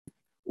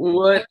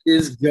What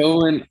is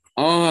going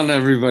on,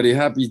 everybody?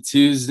 Happy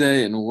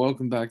Tuesday, and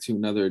welcome back to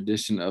another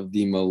edition of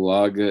the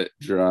Malaga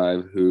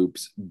Drive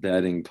Hoops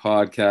Betting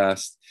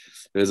Podcast.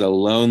 It was a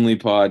lonely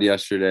pod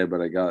yesterday, but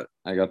I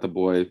got the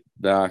boy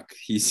back.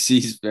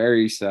 He's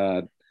very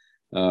sad,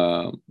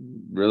 uh,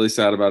 really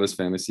sad about his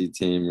fantasy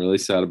team, really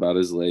sad about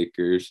his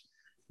Lakers,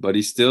 but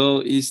he's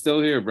still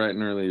here bright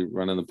and early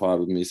running the pod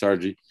with me.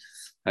 Sargi,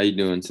 how you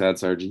doing, sad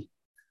Sargi?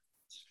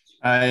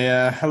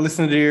 I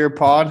listened to your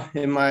pod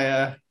in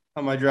my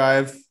on my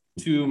drive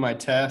to my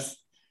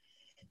test,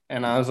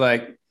 and I was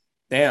like,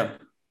 "Damn,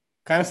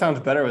 kind of sounds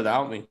better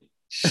without me."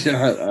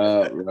 Shut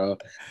up, bro.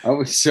 I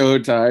was so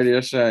tired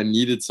yesterday. I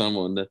needed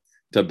someone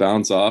to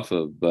bounce off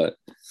of, but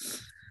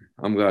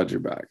I'm glad you're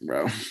back,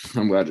 bro.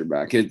 I'm glad you're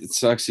back. It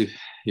sucks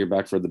you're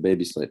back for the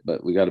baby slate,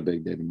 but we got a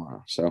big day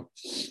tomorrow. So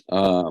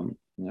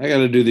I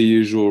gotta do the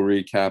usual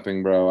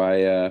recapping, bro.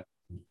 I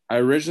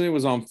originally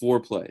was on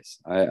four plays.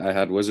 I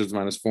had Wizards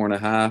minus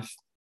 4.5,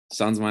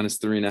 Suns minus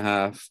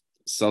 3.5,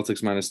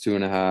 Celtics minus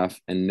 2.5,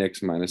 and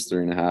Knicks minus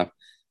 3.5.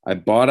 I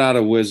bought out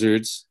of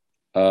Wizards.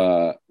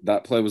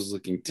 That play was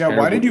looking Yeah,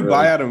 terrible. why did you Early.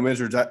 buy out of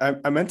Wizards?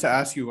 I meant to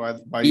ask you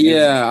why you did.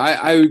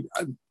 Yeah,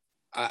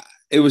 I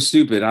it was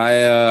stupid.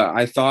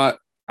 I thought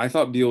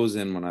Beal was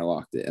in when I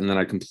locked it, and then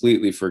I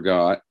completely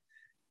forgot.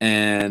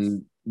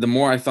 And the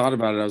more I thought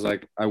about it, I was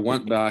like, I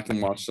went back and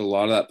watched a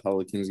lot of that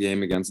Pelicans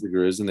game against the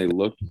Grizz, and they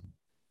looked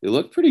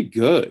pretty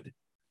good.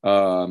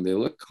 They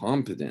looked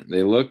competent.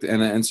 They looked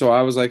and so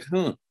I was like,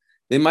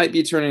 they might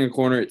be turning a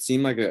corner. It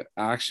seemed like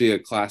actually a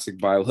classic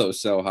buy low,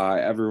 sell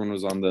high. Everyone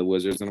was on the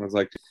Wizards, and I was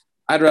like,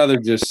 I'd rather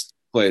just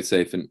play it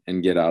safe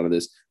and get out of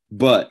this.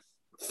 But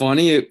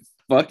funny,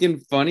 fucking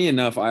funny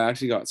enough, I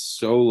actually got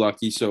so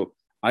lucky. So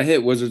I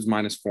hit Wizards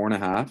minus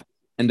 4.5,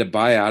 and to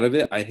buy out of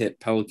it, I hit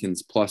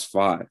Pelicans plus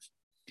 5.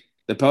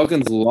 The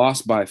Pelicans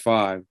lost by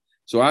 5.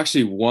 So I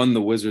actually won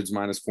the Wizards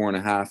minus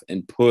 4.5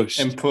 and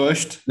pushed And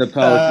pushed. the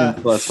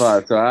Pelicans plus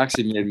 5. So I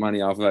actually made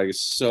money off of it. I was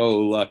so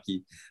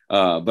lucky.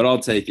 But I'll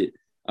take it.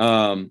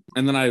 And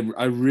then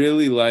I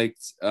really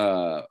liked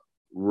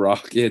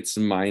Rockets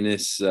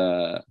minus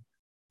 11,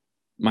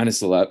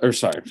 or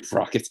sorry,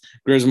 Rockets,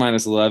 Grizz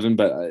minus 11,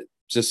 but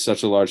just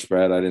such a large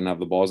spread. I didn't have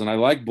the balls. And I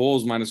like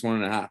Bulls minus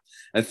 1.5.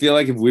 I feel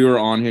like if we were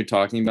on here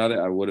talking about it,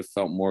 I would have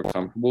felt more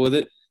comfortable with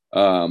it.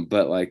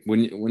 But like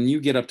when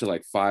you get up to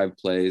like 5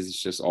 plays, it's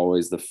just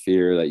always the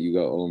fear that you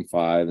go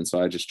 0-5. And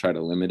so I just try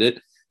to limit it.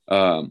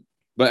 But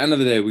end of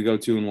the day, we go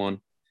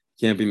 2-1.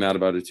 Can't be mad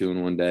about a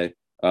 2-1 day.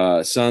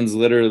 Suns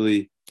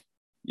literally,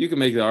 you can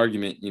make the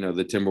argument,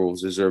 the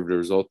Timberwolves deserved a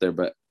result there,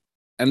 but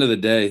end of the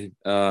day,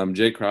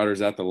 Jay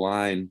Crowder's at the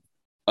line,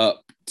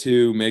 up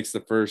 2, makes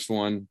the first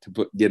one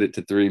to get it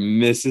to 3,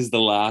 misses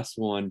the last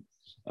one,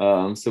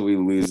 so we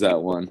lose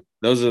that one.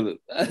 That's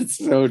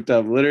so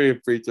tough. Literally a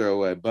free throw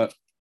away, but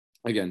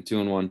again,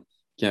 2-1,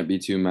 can't be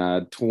too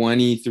mad.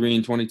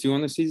 23-22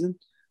 on the season,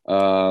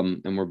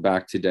 and we're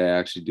back today. I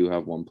actually do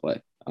have one play,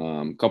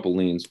 couple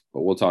leans, but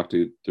we'll talk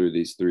through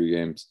these 3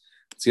 games.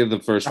 Let's get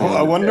the first one.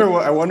 I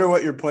wonder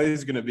what your play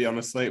is going to be on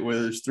a slate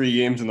where there's 3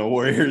 games and the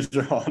Warriors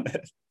are on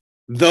it.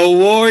 The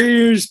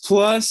Warriors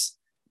plus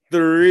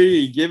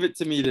 3. Give it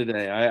to me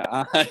today.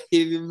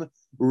 I'm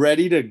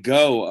ready to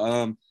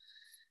go.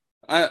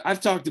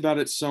 I've talked about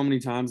it so many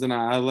times, and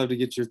I love to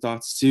get your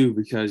thoughts too,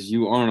 because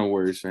you aren't a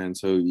Warriors fan,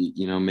 so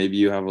maybe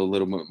you have a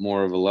little bit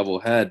more of a level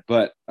head.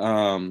 But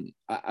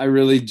I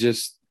really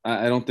just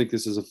I don't think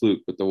this is a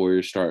fluke with the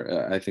Warriors start.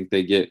 I think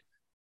they get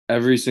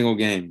every single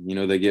game.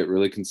 They get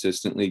really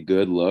consistently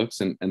good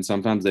looks, and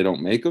sometimes they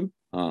don't make them.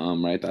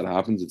 Right, that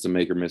happens. It's a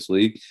make or miss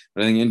league.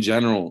 But I think in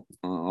general,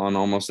 on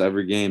almost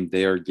every game,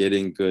 they are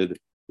getting good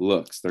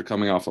looks. They're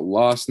coming off a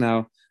loss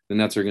now. The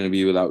Nets are going to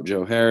be without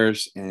Joe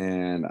Harris,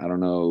 and I don't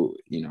know,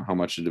 how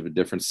much of a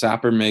difference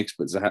Sapper makes,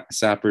 but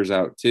Sapper's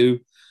out too.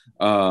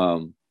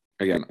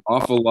 Again,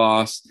 off a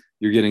loss,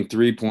 you're getting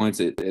 3 points.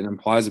 It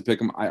implies a pick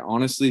 'em. I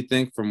honestly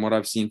think, from what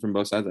I've seen from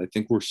both sides, I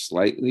think we're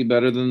slightly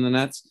better than the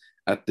Nets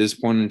at this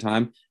point in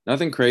time.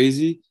 Nothing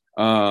crazy.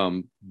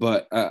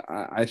 But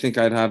I think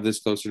I'd have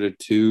this closer to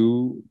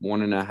 2,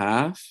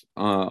 1.5,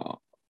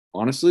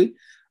 honestly.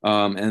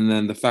 And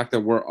then the fact that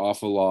we're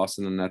off a loss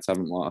and the Nets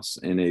haven't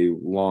lost in a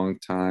long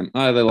time.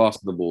 They lost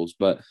to the Bulls,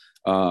 but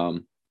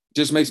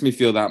just makes me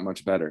feel that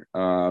much better.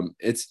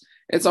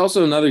 It's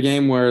also another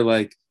game where,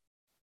 like,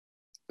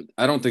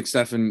 I don't think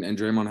Steph and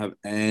Draymond have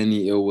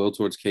any ill will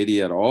towards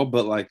KD at all,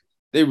 but like,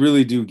 they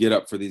really do get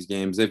up for these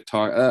games. They've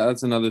talked.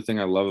 That's another thing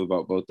I love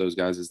about both those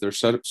guys, is they're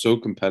so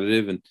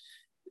competitive, and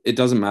it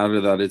doesn't matter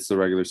that it's the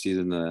regular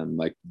season. Then,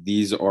 like,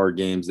 these are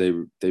games they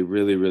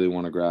really really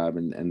want to grab,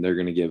 and they're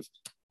going to give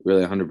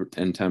really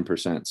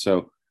 110%.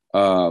 So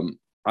I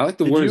like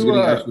the Did Warriors you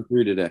getting extra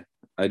 3 today.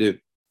 I do.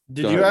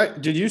 did Go you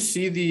ahead. did you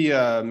see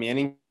the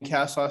Manning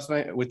cast last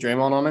night with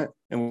Draymond on it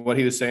and what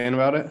he was saying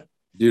about it,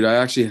 Dude, I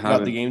actually about the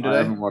haven't. game I today?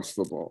 haven't watched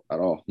football at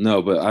all.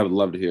 No, but I would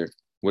love to hear.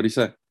 What do you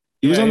say?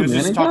 He was Yeah, on he the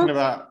was just Manning talking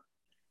cast. about.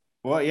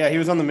 Well, yeah, he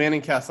was on the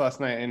Manning cast last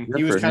night, and he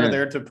Good was for kind of him.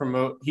 there to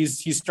promote.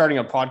 He's starting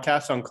a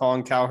podcast on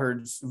Colin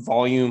Cowherd's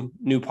Volume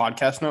new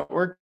podcast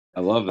network, I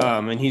love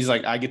that. And he's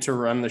like, I get to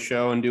run the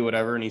show and do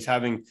whatever. And he's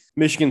having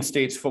Michigan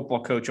State's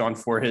football coach on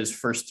for his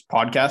first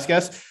podcast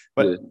guest.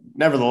 But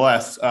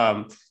nevertheless,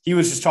 he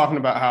was just talking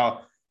about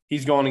how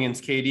he's going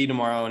against KD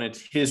tomorrow, and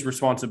it's his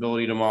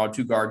responsibility tomorrow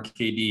to guard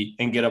KD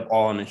and get up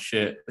all in his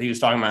shit. He was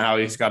talking about how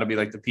he's got to be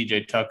like the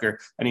PJ Tucker,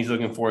 and he's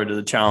looking forward to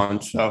the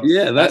challenge. So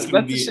yeah, that's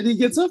the shit he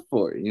gets up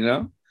for, you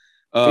know?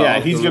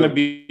 He's gonna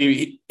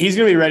be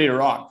ready to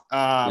rock.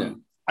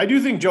 I do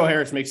think Joe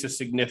Harris makes a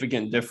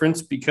significant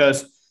difference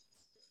because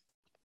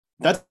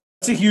that's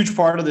a huge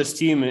part of this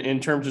team in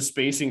terms of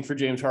spacing for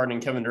James Harden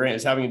and Kevin Durant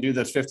is having to do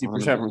this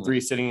 50% from three,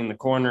 sitting in the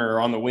corner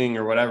or on the wing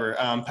or whatever.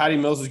 Patty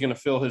Mills is going to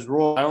fill his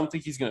role. I don't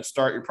think he's going to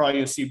start. You're probably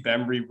going to see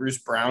Bembry, Bruce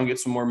Brown get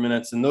some more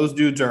minutes, and those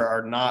dudes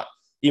are not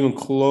even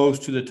close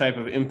to the type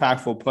of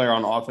impactful player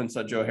on offense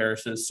that Joe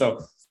Harris is.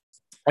 So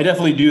I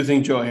definitely do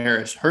think Joe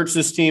Harris hurts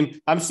this team.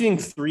 I'm seeing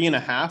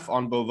 3.5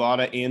 on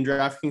Bovada and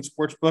DraftKings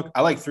Sportsbook.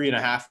 I like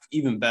 3.5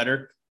 even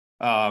better.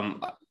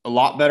 A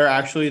lot better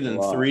actually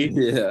than 3.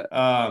 Yeah.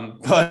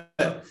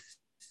 But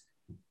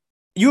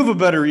you have a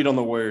better read on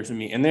the Warriors than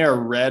me, and they are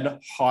red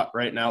hot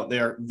right now. They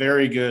are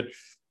very good.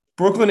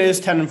 Brooklyn is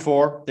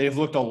 10-4. They've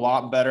looked a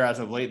lot better as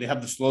of late. They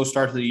have the slow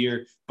start to the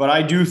year, but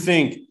I do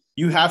think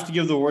you have to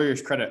give the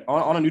Warriors credit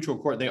on a neutral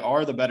court. They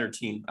are the better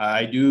team.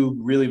 I do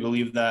really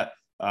believe that.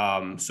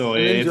 So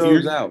and if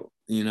Joe's out,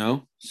 you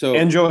know,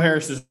 and Joe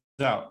Harris is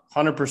out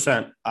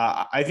 100%.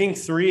 I think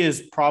 3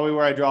 is probably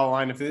where I draw a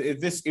line.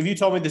 If you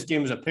told me this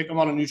game is a pick 'em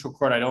on a neutral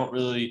court,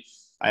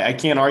 I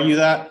can't argue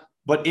that.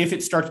 But if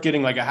it starts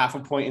getting like a half a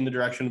point in the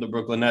direction of the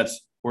Brooklyn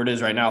Nets, where it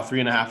is right now,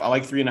 3.5, I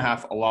like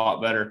 3.5 a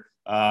lot better.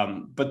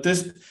 But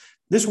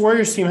this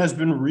Warriors team has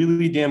been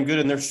really damn good,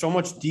 and they're so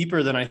much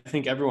deeper than I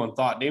think everyone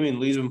thought. Damian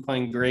Lee's been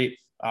playing great.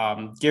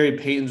 Gary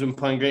Payton's been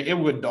playing great.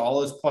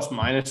 Iguodala's plus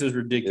minus is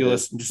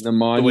ridiculous. Yeah. Just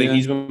the way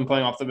he's been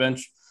playing off the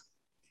bench.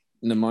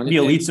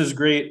 Bielitsa is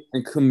great.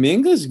 And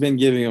Kuminga's been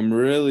giving him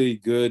really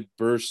good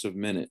bursts of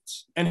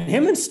minutes. And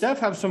him and Steph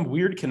have some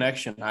weird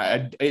connection.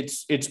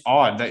 It's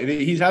odd.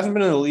 He hasn't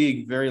been in the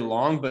league very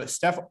long, but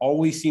Steph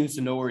always seems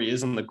to know where he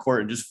is on the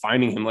court and just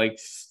finding him. Like,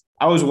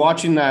 I was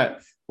watching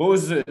that. What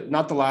was it?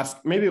 Not the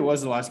last. Maybe it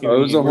was the last game. Oh, it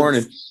was the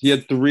Hornets. He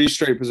had 3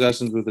 straight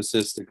possessions with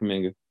assists to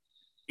Kuminga.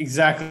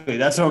 Exactly.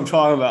 That's what I'm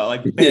talking about.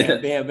 Like,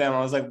 bam, bam, bam.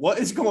 I was like, what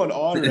is going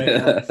on right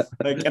now?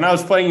 Like, and I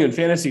was playing you in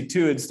fantasy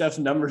too, and Steph's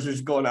numbers are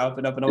just going up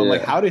and up and up. I'm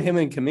like, how did him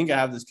and Kuminga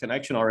have this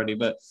connection already?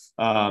 But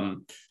I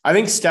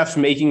think Steph's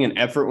making an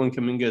effort when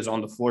Kuminga is on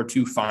the floor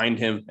to find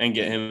him and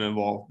get him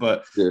involved.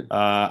 But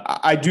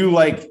I do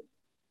like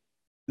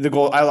the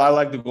goal. I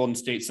like the Golden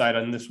State side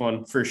on this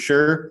one for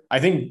sure. I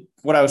think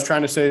what I was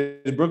trying to say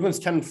is Brooklyn's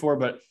 10-4,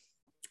 but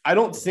I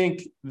don't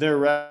think their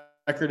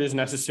record is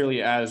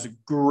necessarily as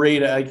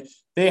great. Like,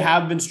 they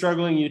have been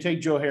struggling. You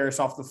take Joe Harris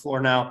off the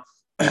floor now,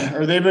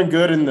 or they've been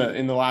good in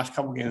the last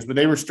couple games, but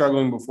they were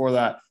struggling before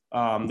that.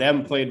 They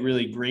haven't played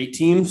really great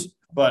teams,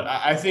 but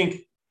I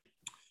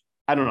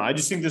don't know. I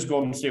just think this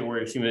Golden State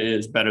Warriors team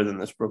is better than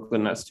this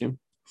Brooklyn Nets team.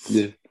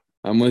 Yeah,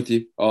 I'm with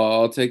you.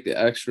 I'll take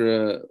the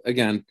extra.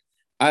 Again,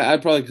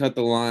 I'd probably cut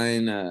the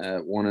line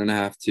at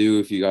 1.5, 2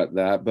 if you got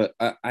that. But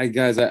I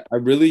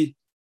really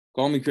 –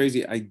 call me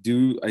crazy. I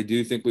do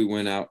think we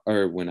win out.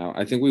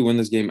 I think we win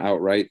this game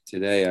outright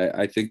today.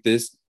 I think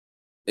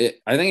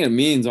it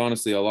means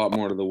honestly a lot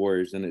more to the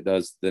Warriors than it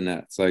does the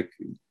Nets. Like,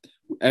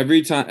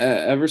 every time,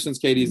 ever since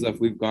KD's left,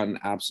 we've gotten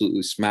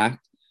absolutely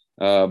smacked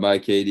by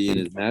KD and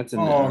his Nets.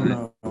 And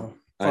no.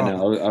 I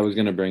know I was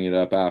gonna bring it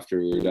up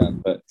after we were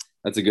done, but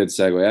that's a good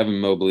segue.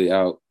 Evan Mobley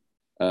out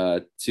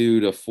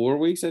 2 to 4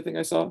 weeks. I think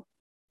I saw.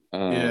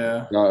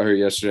 Got hurt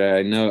yesterday.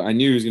 I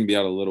knew he was gonna be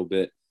out a little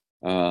bit.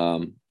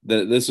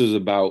 This was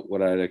about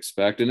what I'd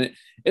expect, and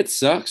it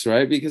sucks,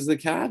 right? Because the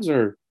Cavs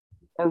are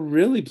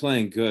really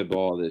playing good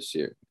ball this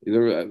year.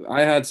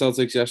 I had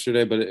Celtics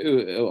yesterday, but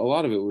a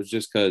lot of it was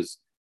just because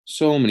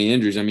so many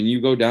injuries. I mean, you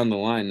go down the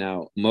line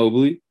now: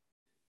 Mobley,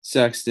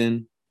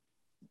 Sexton,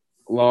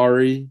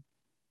 Lowry,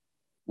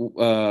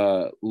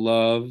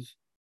 Love,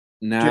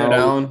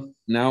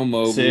 now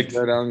Mobley.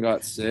 Jared Allen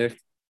got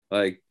sick.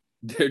 Like,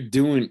 they're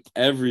doing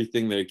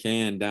everything they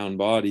can down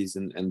bodies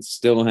and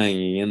still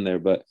hanging in there,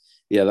 but.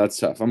 Yeah, that's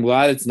tough. I'm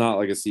glad it's not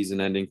like a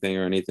season-ending thing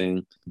or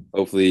anything.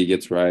 Hopefully he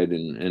gets right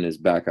and is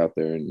back out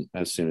there and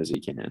as soon as he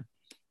can.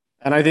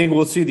 And I think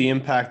we'll see the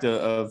impact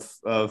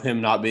of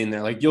him not being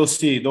there. Like, you'll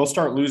see they'll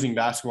start losing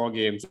basketball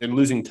games and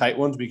losing tight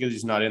ones because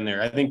he's not in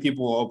there. I think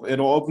it'll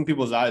open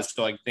people's eyes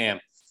to, like, damn,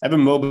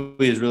 Evan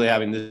Mobley is really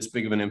having this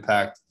big of an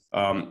impact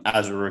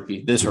as a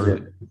rookie. This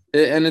early.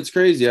 And it's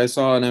crazy. I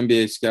saw an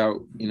NBA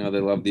scout. You know, they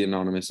love the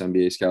anonymous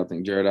NBA scout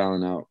thing. Jared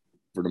Allen out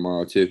for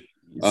tomorrow too.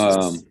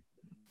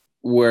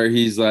 Where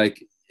he's like,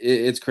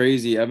 it's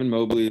crazy. Evan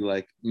Mobley,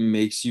 like,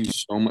 makes you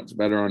so much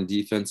better on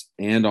defense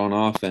and on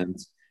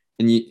offense,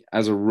 and you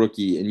as a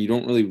rookie, and you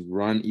don't really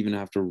even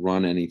have to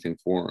run anything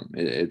for him.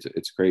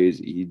 It's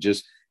crazy.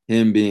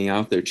 Him being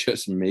out there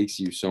just makes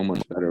you so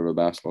much better of a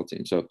basketball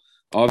team. So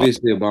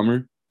obviously a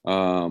bummer,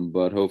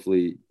 but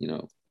hopefully, you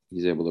know,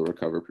 he's able to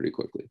recover pretty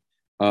quickly.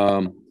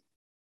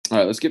 All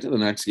right, let's get to the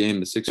next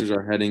game. The Sixers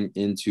are heading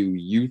into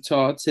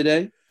Utah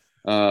today.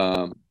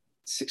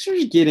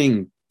 Sixers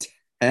getting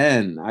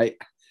 10. I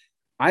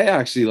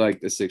actually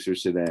like the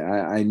Sixers today.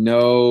 I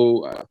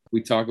know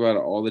we talk about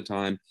it all the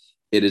time.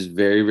 It is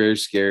very, very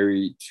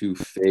scary to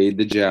fade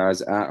the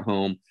Jazz at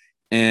home.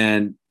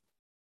 And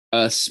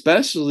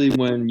especially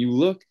when you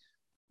look,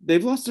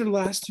 they've lost their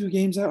last two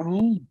games at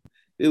home.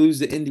 They lose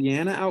to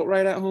Indiana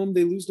outright at home.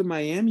 They lose to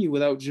Miami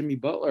without Jimmy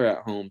Butler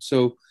at home.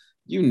 So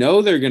you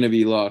know they're going to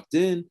be locked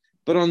in.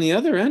 But on the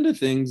other end of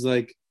things,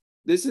 like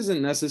this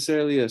isn't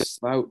necessarily a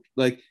slouch.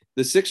 Like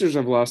the Sixers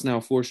have lost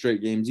now 4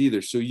 straight games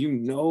either. So you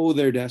know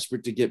they're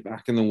desperate to get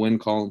back in the win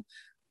column.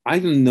 I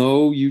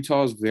know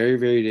Utah is very,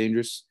 very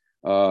dangerous,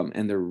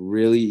 and they're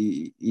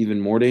really even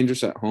more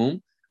dangerous at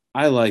home.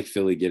 I like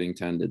Philly getting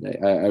 10 today.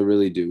 I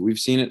really do. We've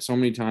seen it so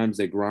many times.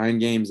 They grind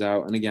games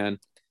out. And again,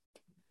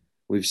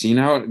 we've seen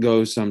how it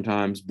goes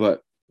sometimes.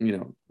 But,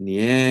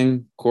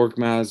 Niang,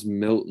 Korkmaz,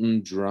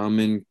 Milton,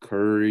 Drummond,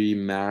 Curry,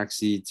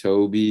 Maxey,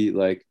 Toby,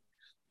 like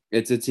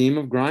it's a team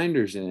of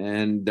grinders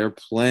and they're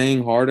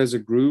playing hard as a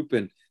group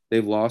and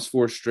they've lost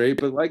 4 straight.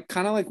 But like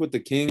kind of like with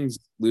the Kings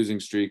losing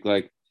streak,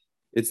 like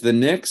it's the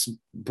Knicks,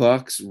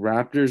 Bucks,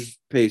 Raptors,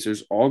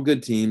 Pacers, all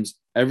good teams.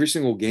 Every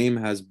single game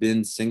has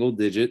been single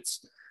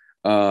digits.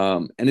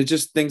 And it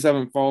just things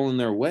haven't fallen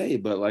their way.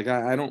 But like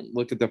I don't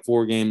look at the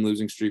 4-game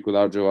losing streak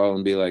without Joel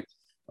and be like,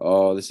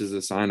 oh, this is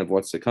a sign of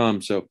what's to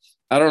come. So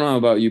I don't know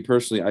about you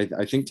personally.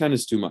 I think 10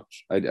 is too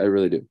much. I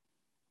really do.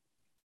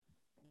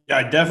 Yeah,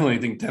 I definitely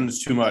think 10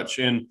 is too much.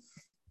 And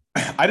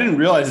I didn't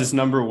realize this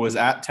number was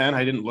at 10.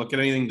 I didn't look at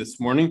anything this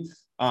morning.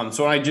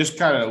 So when I just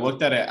kind of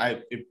looked at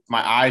it,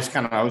 my eyes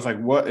I was like,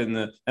 what and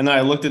then I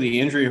looked at the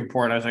injury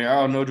report and I was like,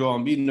 oh, no Joel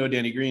Embiid, no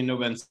Danny Green, no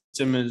Ben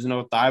Simmons,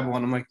 no Thibault.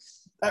 And I'm like,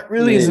 that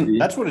really isn't,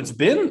 that's what it's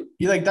been.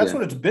 That's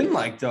what it's been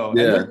like though.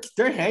 Yeah. And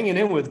they're hanging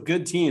in with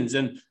good teams.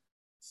 And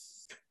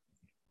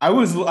I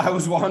was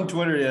on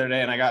Twitter the other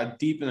day and I got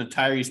deep in the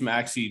Tyrese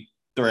Maxey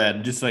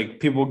thread, just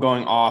like people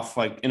going off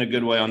like in a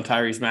good way on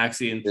Tyrese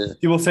Maxey and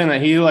people saying that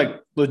he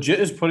like legit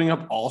is putting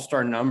up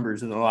all-star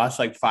numbers in the last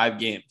like 5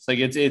 games. Like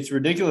it's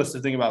ridiculous to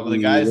think about, but the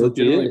guy is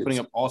legitimately putting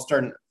up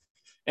all-star.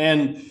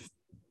 And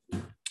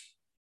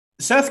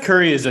Seth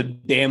Curry is a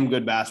damn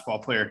good basketball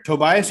player.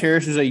 Tobias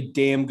Harris is a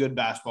damn good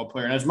basketball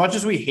player. And as much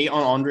as we hate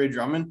on Andre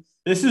Drummond,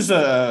 this is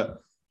a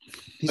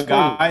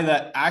guy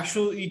that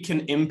actually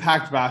can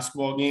impact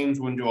basketball games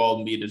when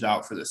Joel Embiid is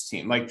out for this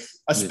team. Like,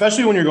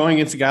 especially when you're going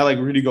against a guy like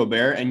Rudy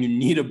Gobert and you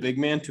need a big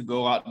man to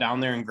go out down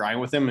there and grind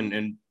with him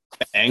and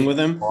bang with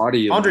him.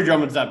 Andre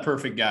Drummond's that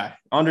perfect guy.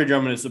 Andre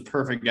Drummond is the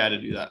perfect guy to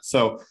do that.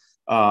 So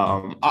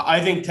I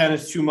think 10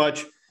 is too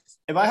much.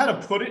 If I had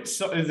to put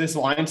this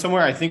line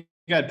somewhere, I think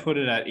I'd put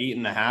it at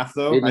 8.5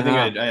 though. I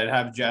think I'd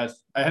have Jazz.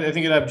 I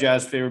think I'd have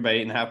Jazz favored by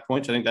 8.5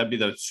 points. I think that'd be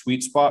the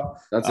sweet spot.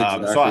 That's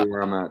exactly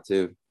where I'm at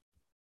too.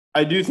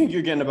 I do think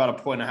you're getting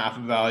about 1.5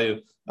 of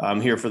value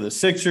here for the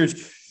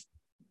Sixers.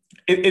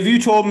 If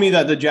you told me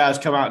that the Jazz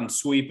come out and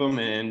sweep them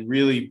and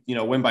really,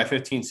 win by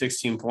 15,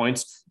 16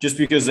 points, just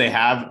because they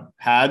have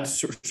had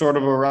sort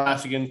of a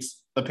rush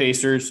against the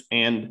Pacers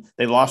and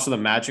they lost to the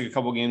Magic a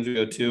couple games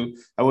ago too,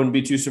 I wouldn't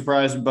be too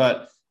surprised.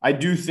 But I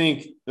do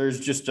think there's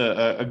just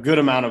a good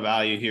amount of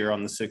value here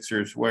on the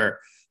Sixers where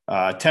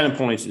 10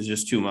 points is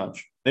just too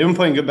much. They've been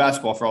playing good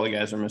basketball for all the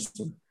guys they're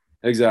missing.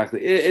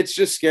 Exactly. It's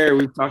just scary.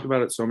 We've talked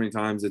about it so many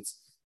times. It's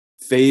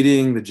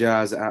fading the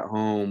Jazz at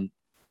home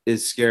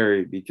is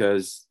scary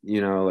because,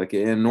 like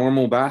in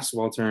normal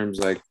basketball terms,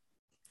 like,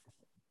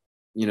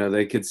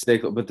 they could stay,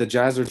 but the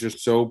Jazz are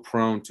just so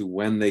prone to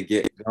when they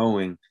get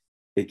going,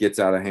 it gets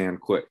out of hand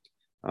quick.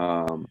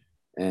 And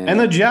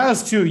the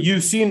Jazz too,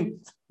 you've seen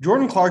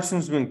Jordan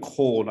Clarkson's been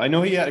cold. I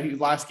know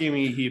last game,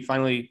 he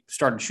finally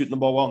started shooting the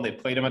ball well and they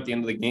played him at the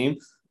end of the game.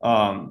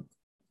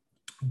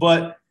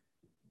 But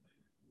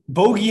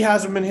Bogey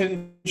hasn't been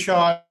hitting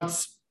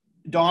shots.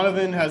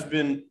 Donovan has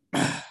been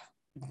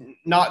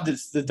not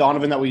the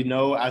Donovan that we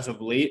know as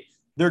of late.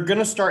 They're going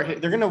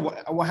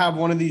to have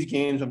one of these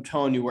games, I'm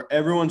telling you, where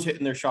everyone's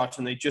hitting their shots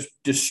and they just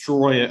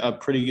destroy a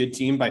pretty good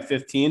team by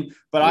 15.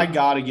 But I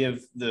got to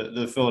give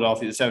the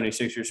Philadelphia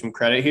 76ers some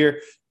credit here.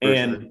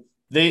 And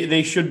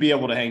they should be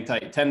able to hang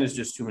tight. 10 is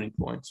just too many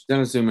points. 10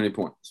 is too many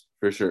points,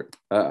 for sure.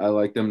 I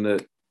like them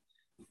to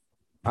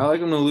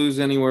lose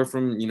anywhere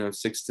from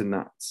 6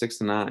 to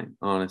 9,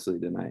 honestly,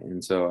 tonight.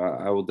 And so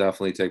I will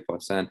definitely take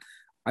 +10.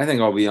 I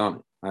think I'll be on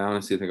it. I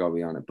honestly think I'll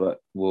be on it, but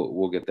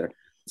we'll get there.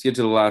 Let's get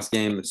to the last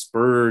game. The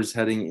Spurs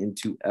heading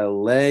into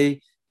LA,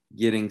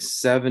 getting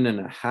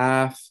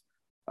 7.5.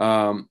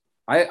 I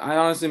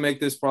honestly make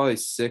this probably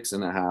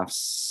 6.5,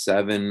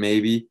 7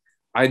 maybe.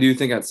 I do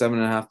think at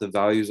 7.5 the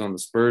value's on the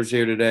Spurs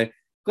here today.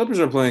 Clippers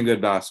are playing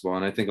good basketball,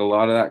 and I think a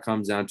lot of that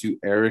comes down to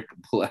Eric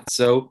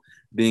Bledsoe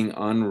being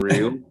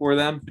unreal for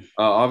them.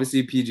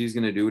 Obviously, PG is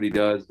going to do what he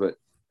does, but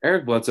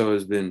Eric Bledsoe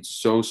has been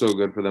so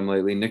good for them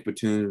lately. Nick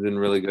Batum has been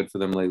really good for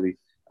them lately.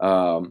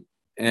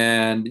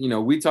 And,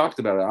 we talked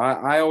about it.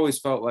 I always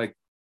felt like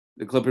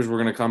the Clippers were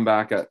going to come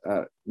back at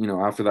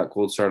after that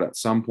cold start at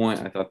some point.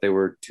 I thought they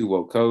were too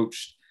well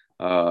coached.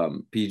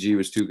 PG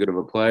was too good of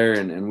a player,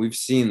 and we've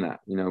seen that,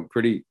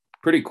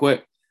 pretty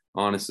quick.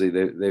 Honestly,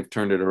 they've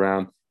turned it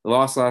around. They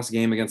lost last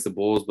game against the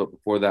Bulls, but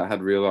before that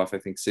had reeled off, I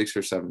think, 6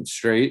 or 7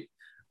 straight.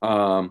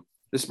 The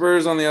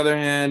Spurs, on the other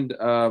hand,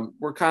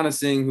 we're kind of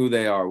seeing who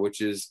they are,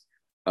 which is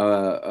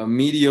a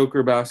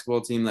mediocre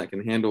basketball team that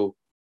can handle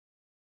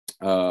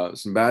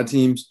some bad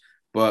teams,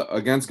 but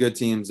against good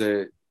teams,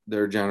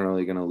 they're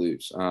generally going to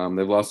lose.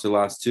 They've lost their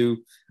last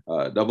 2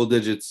 double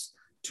digits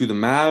to the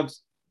Mavs,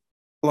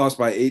 lost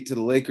by 8 to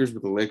the Lakers,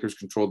 but the Lakers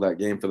controlled that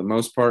game for the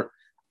most part.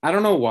 I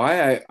don't know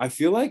why. I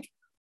feel like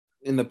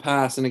in the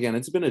past, and again,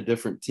 it's been a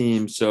different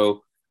team,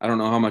 so I don't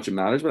know how much it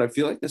matters, but I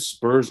feel like the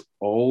Spurs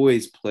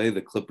always play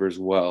the Clippers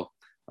well,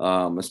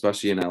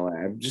 especially in LA.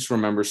 I just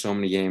remember so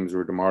many games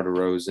where DeMar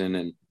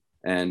DeRozan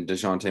and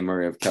DeJounte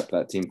Murray have kept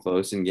that team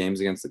close in games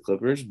against the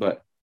Clippers.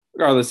 But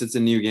regardless, it's a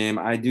new game.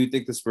 I do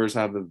think the Spurs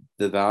have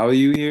the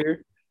value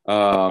here,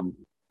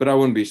 but I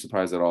wouldn't be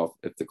surprised at all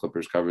if the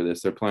Clippers cover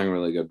this. They're playing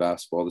really good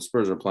basketball. The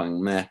Spurs are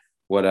playing meh,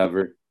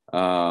 whatever.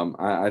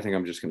 I think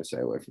I'm just going to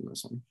stay away from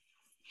this one.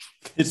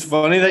 It's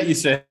funny that you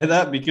say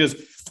that because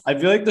I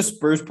feel like the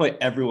Spurs play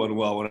everyone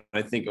well when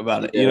I think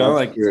about it.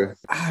 Yeah,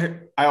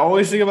 I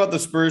always think about the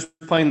Spurs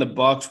playing the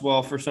Bucks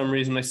well for some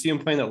reason. I see them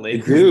playing the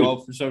Lakers well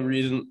for some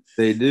reason.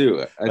 They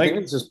do. I think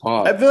it's just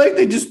pop. I feel like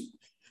they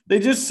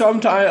just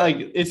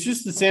sometimes it's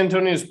just the San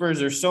Antonio Spurs.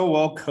 They're so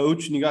well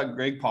coached, and you got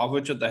Greg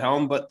Popovich at the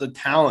helm, but the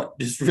talent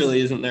just really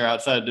isn't there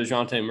outside of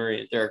DeJounte Murray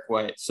and Derek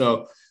White.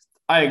 So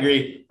I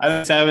agree.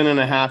 I think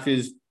 7.5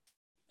 is.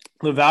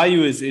 The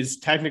value is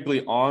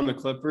technically on the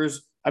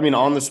Clippers. I mean,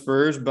 on the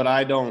Spurs, but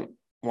I don't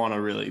want to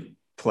really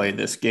play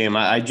this game.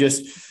 I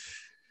just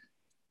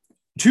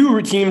 –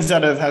 2 teams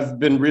that have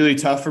been really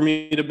tough for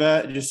me to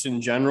bet just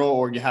in general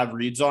or you have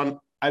reads on.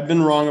 I've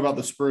been wrong about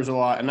the Spurs a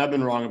lot, and I've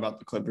been wrong about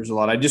the Clippers a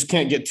lot. I just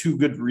can't get 2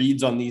 good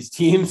reads on these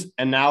teams,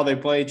 and now they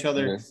play each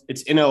other. Yeah.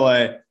 It's in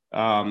LA.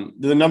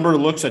 The number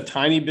looks a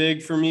tiny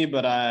big for me,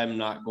 but I'm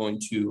not going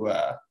to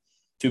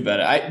bet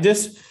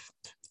it.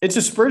 It's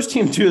a Spurs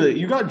team, too, that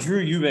you got Drew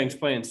Eubanks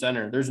playing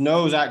center. There's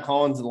no Zach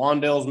Collins.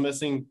 Londale's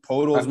missing.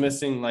 Podol's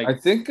missing. I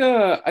think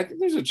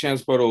there's a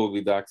chance Podol will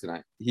be back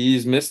tonight.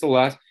 He's missed the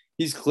last –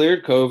 he's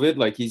cleared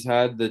COVID. He's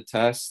had the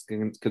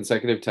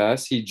consecutive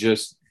tests.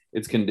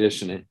 It's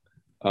conditioning.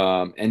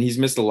 And he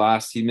missed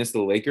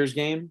the Lakers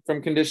game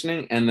from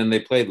conditioning, and then they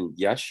played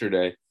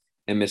yesterday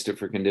and missed it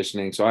for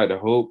conditioning. So I had to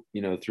hope,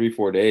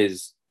 3-4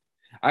 days.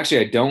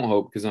 Actually, I don't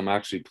hope because I'm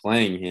actually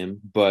playing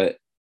him, but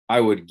I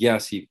would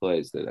guess he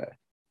plays today.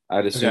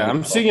 I'd assume. Yeah,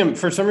 I'm seeing him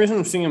for some reason.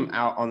 I'm seeing him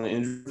out on the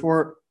injury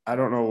report. I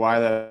don't know why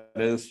that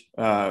is.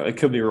 It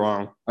could be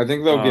wrong. I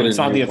think they'll get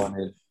a new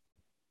one.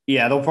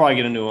 Yeah, they'll probably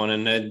get a new one,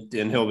 and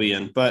he'll be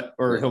in,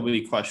 he'll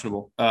be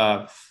questionable.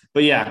 But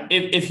yeah,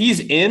 if he's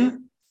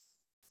in,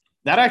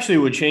 that actually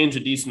would change a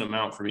decent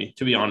amount for me,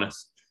 to be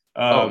honest.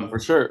 For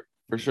sure.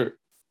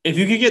 If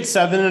you could get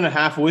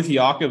 7.5 with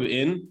Jakob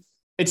in.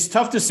 It's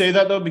tough to say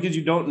that, though, because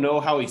you don't know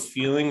how he's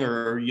feeling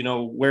or,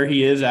 where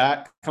he is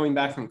at coming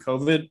back from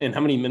COVID and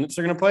how many minutes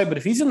they're going to play. But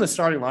if he's in the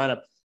starting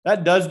lineup,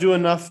 that does do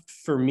enough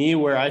for me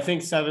where I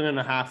think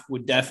 7.5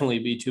 would definitely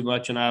be too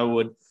much, and I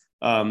would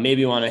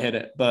maybe want to hit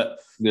it. But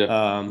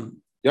yeah,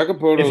 Jakob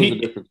Podol is a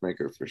difference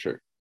maker for sure.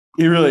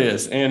 He really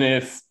is. And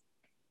if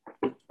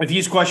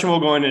he's questionable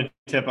going into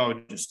tip, I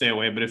would just stay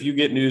away. But if you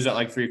get news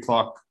at 3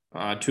 o'clock,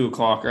 2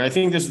 o'clock, or I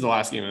think this is the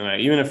last game of the night,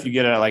 even if you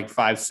get it at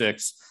 5,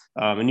 6,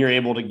 and you're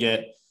able to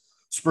get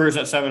Spurs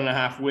at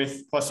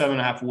 7.5 plus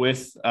 7.5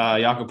 with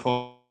Jakob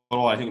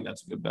Podol, I think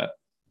that's a good bet.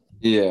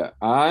 Yeah,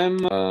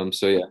 I'm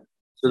so yeah.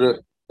 So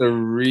to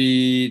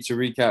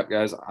recap,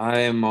 guys, I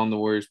am on the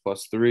Warriors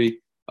 +3.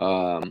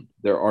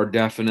 There are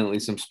definitely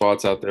some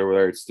spots out there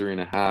where it's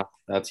 3.5.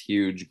 That's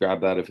huge.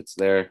 Grab that if it's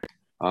there.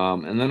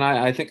 And then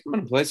I think I'm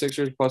going to play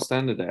Sixers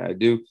 +10 today. I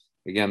do.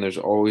 Again, there's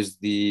always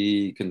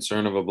the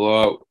concern of a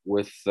blowout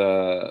with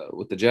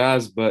the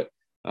Jazz, but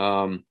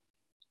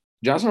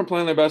Jazz aren't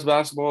playing their best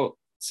basketball.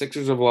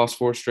 Sixers have lost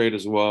 4 straight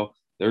as well.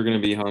 They're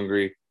going to be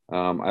hungry.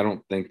 I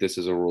don't think this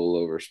is a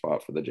rollover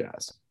spot for the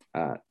Jazz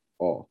at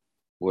all.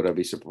 Would I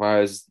be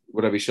surprised?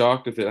 Would I be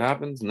shocked if it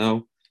happens?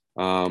 No.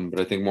 But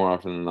I think more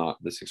often than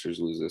not, the Sixers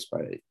lose this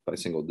by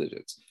single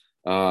digits.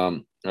 All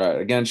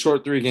right. Again,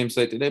 short 3-game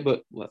slate today,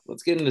 but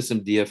let's get into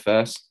some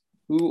DFS.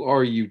 Who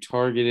are you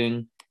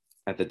targeting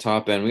at the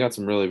top end? We got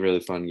some really, really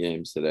fun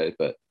games today,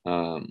 but who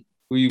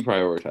are you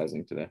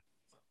prioritizing today?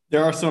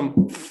 There are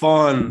some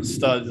fun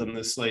studs on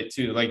this slate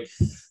too.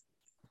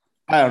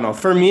 I don't know.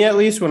 For me, at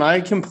least, when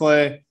I can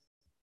play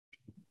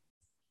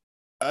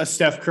a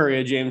Steph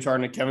Curry, a James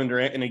Harden, a Kevin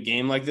Durant in a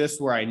game like this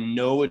where I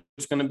know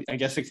it's going to be – I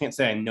guess I can't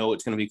say I know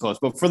it's going to be close,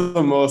 but for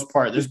the most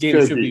part, this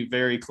game should be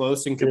very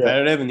close and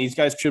competitive, and these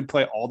guys should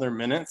play all their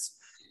minutes.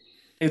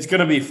 It's going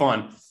to be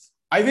fun.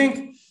 I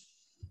think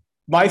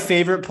my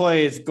favorite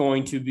play is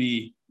going to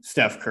be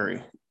Steph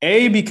Curry.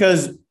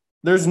 Because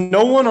there's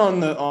no one on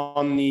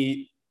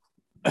the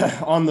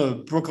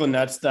Brooklyn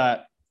Nets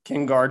that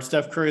can guard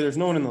Steph Curry. There's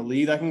no one in the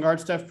league that can guard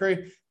Steph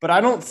Curry, but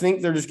I don't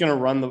think they're just going to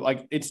run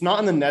it's not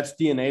in the Nets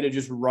DNA to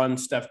just run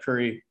Steph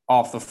Curry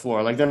off the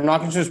floor. Like, they're not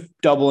going to just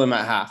double him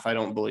at half, I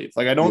don't believe.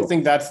 Like, I don't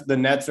think that's the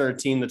Nets are a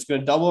team that's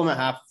going to double him at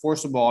half,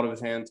 force the ball out of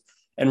his hands,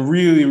 and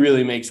really,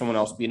 really make someone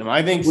else beat him.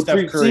 I think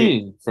Steph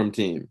Curry from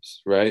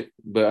teams, right?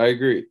 But I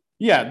agree.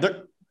 Yeah,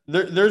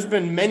 there's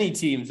been many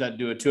teams that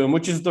do it to him,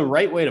 which is the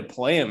right way to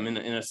play him in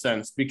a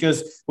sense,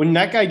 because when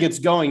that guy gets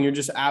going, you're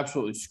just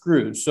absolutely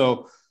screwed.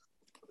 So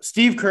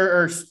Steve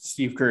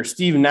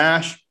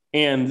Nash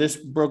and this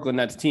Brooklyn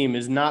Nets team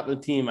is not the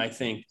team, I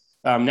think.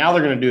 Now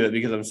they're going to do it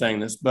because I'm saying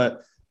this,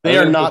 but they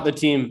are not the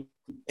team,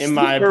 in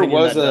my opinion,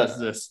 that does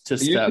this to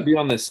Steph. He used to be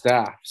on the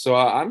staff, so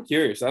I'm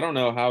curious. I don't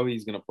know how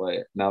he's going to play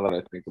it now that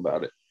I think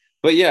about it.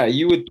 But, yeah,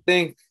 you would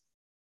think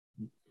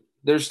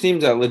there's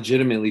teams that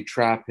legitimately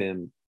trap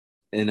him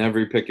in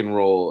every pick and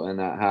roll and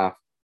at half.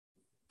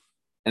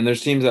 And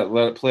there's teams that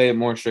let it play it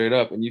more straight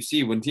up. And you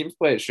see when teams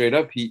play it straight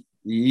up, he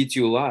eats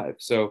you alive.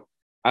 So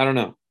I don't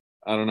know.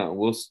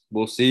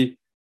 We'll see.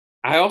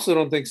 I also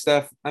don't think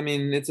Steph, I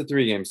mean, it's a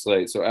 3-game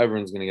slate, so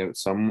everyone's going to give it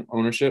some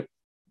ownership.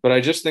 But I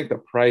just think the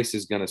price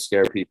is going to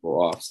scare people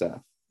off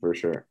Steph for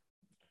sure.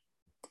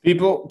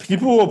 People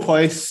will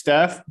play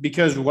Steph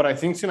because what I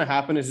think is going to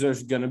happen is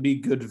there's going to be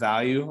good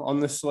value on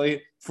this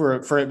slate for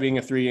it being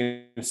a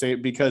 3-game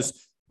slate,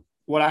 because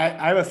what I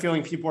have a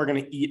feeling people are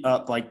going to eat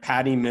up like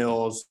Patty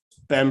Mills,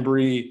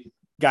 Bembry,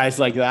 guys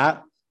like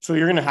that. So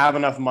you're going to have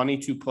enough money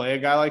to play a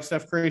guy like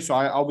Steph Curry. So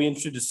I'll be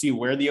interested to see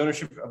where the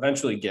ownership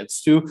eventually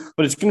gets to.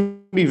 But it's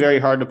going to be very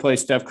hard to play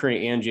Steph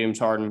Curry and James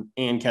Harden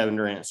and Kevin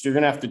Durant. So you're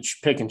going to have to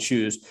pick and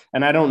choose.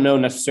 And I don't know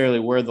necessarily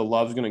where the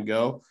love's going to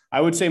go. I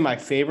would say my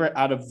favorite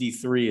out of the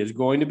 3 is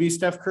going to be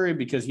Steph Curry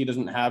because he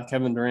doesn't have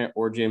Kevin Durant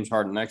or James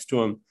Harden next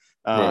to him.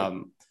 Right.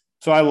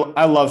 So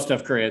I love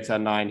Steph Curry at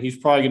 10-9. He's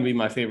probably going to be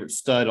my favorite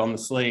stud on the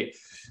slate.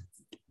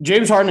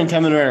 James Harden and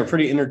Kevin Durant are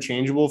pretty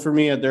interchangeable for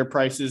me at their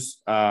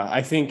prices.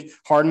 I think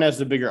Harden has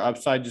the bigger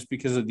upside just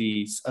because of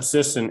the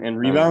assists and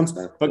rebounds,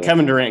 but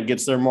Kevin Durant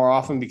gets there more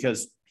often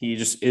because he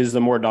just is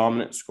the more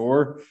dominant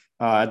scorer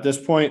at this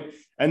point.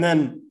 And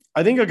then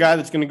I think a guy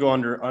that's going to go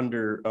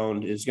under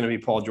owned is going to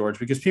be Paul George,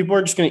 because people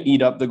are just going to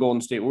eat up the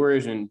Golden State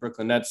Warriors and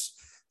Brooklyn Nets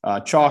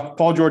chalk.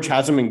 Paul George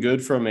hasn't been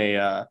good from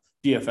a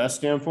DFS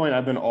standpoint.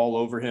 I've been all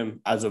over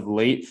him as of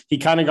late. He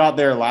kind of got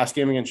there last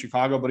game against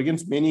Chicago, but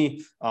against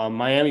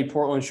Miami,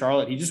 Portland,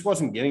 Charlotte, he just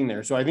wasn't getting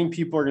there. So I think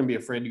people are going to be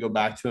afraid to go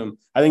back to him.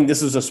 I think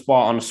this is a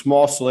spot on a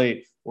small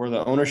slate where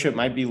the ownership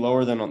might be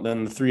lower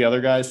than the 3 other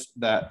guys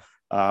that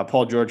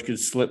Paul George could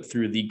slip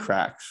through the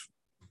cracks.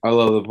 I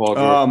love the Paul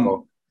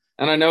George.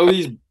 And I know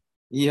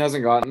he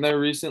hasn't gotten there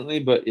recently,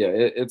 but yeah,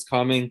 it's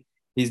coming.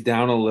 He's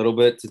down a little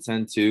bit to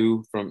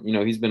 10-2 from,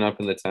 he's been up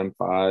in the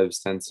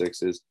 10-5s,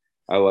 10-6s.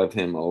 I love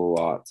him a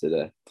lot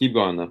today. Keep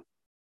going, though.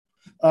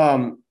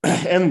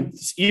 And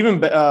even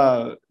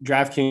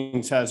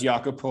DraftKings has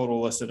Jakob Poeltl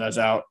listed as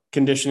out.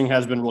 Conditioning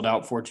has been ruled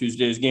out for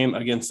Tuesday's game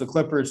against the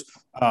Clippers.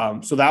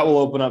 So that will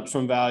open up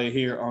some value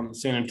here on the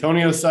San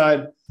Antonio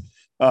side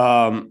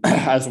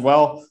as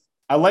well.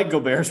 I like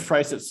Gobert's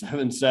price at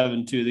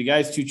 7.7 too. The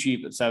guy's too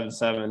cheap at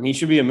 7.7. He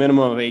should be a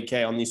minimum of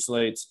 8K on these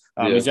slates.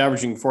 He's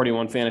averaging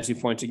 41 fantasy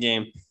points a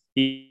game.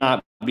 He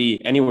not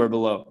be anywhere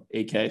below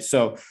 8K.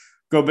 So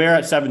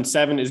Gobert at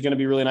 7.7 is going to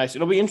be really nice.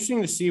 It'll be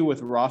interesting to see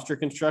with roster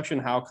construction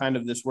how kind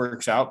of this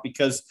works out,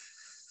 because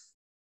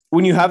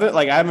when you have it,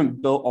 like, I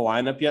haven't built a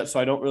lineup yet, so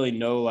I don't really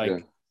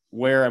know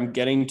where I'm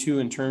getting to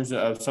in terms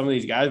of some of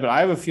these guys. But I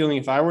have a feeling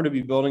if I were to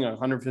be building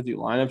 150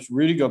 lineups,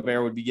 Rudy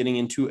Gobert would be getting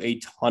into a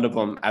ton of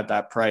them at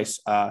that price.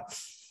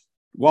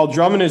 While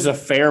Drummond is a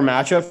fair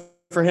matchup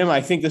for him,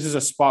 I think this is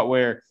a spot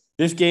where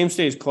this game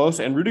stays close,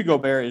 and Rudy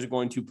Gobert is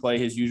going to play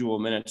his usual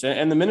minutes.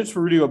 And the minutes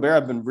for Rudy Gobert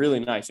have been really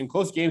nice. In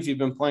close games, he's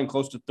been playing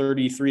close to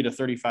 33 to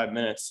 35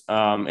 minutes,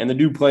 and the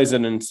dude plays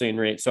at an insane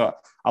rate. So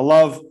I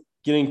love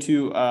getting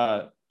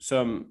to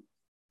some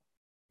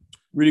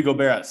Rudy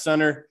Gobert at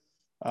center.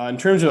 In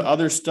terms of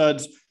other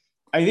studs,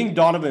 I think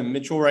Donovan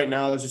Mitchell right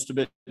now is just a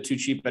bit too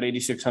cheap at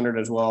 8,600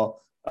 as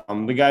well.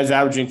 The guy's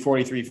averaging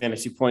 43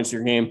 fantasy points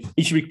per game.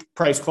 He should be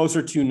priced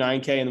closer to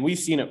 9K. And we've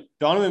seen it.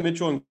 Donovan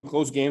Mitchell in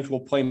close games will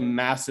play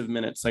massive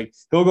minutes. Like,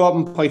 he'll go up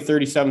and play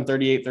 37,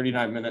 38,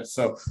 39 minutes.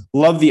 So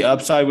love the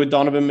upside with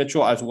Donovan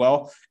Mitchell as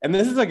well. And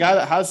this is a guy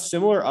that has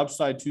similar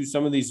upside to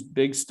some of these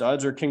big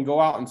studs, or can go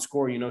out and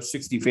score,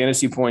 60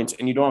 fantasy points,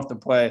 and you don't have to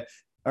play,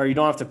 or you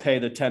don't have to pay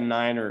the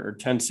 10-9 or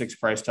 10-6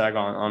 price tag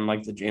on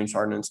like the James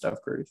Harden and Steph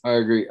Curry. I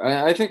agree.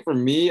 I think for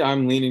me,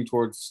 I'm leaning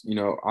towards,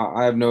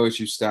 I have no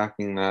issue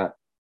stacking that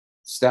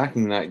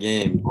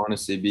game,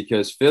 honestly,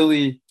 because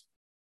Philly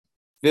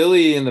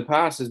in the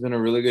past has been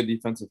a really good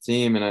defensive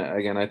team.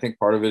 And I think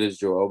part of it is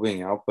Joel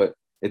being out, but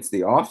it's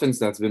the offense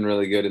that's been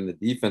really good and the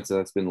defense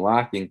that's been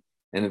lacking.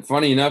 And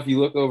funny enough, you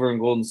look over in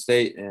Golden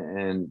State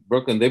and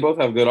Brooklyn, they both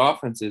have good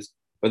offenses,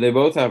 but they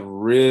both have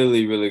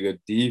really, really good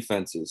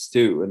defenses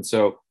too. And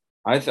so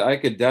I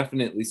could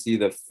definitely see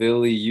the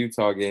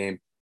Philly-Utah game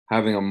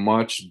having a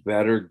much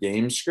better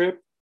game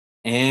script,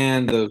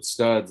 and those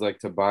studs like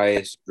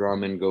Tobias,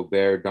 Drummond,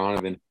 Gobert,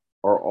 Donovan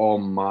are all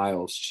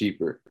miles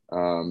cheaper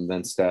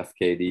than Steph,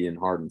 KD, and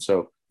Harden.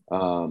 So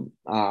I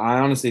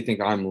honestly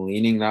think I'm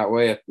leaning that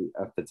way at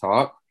the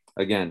top.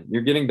 Again,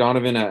 you're getting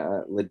Donovan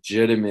at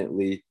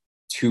legitimately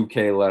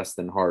 2K less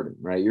than Harden,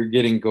 right? You're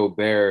getting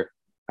Gobert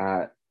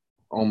at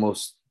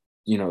almost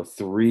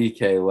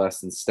 3K less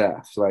than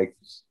Steph. Like,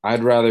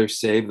 I'd rather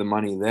save the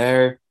money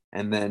there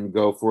and then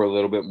go for a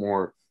little bit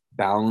more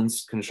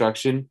balanced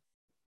construction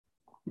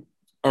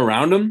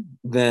around them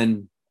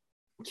than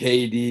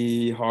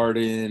KD,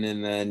 Harden,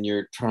 and then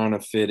you're trying to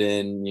fit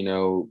in,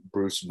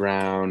 Bruce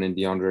Brown and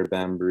DeAndre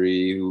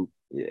Bembry, who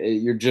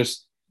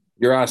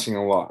you're asking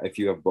a lot if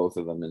you have both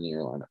of them in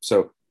your lineup.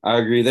 So I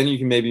agree. Then you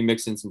can maybe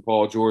mix in some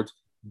Paul George.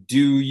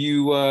 Do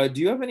you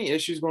have any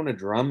issues going to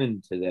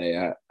Drummond today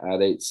at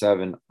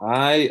 8-7?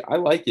 I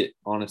like it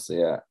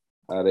honestly at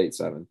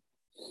 8-7.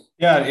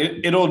 Yeah,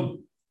 it'll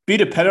be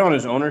dependent on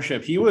his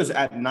ownership. He was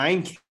at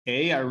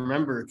 9K, I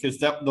remember, because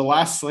the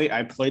last slate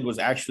I played was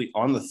actually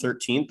on the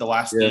 13th, the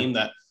last game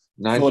that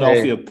 9K.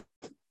 Philadelphia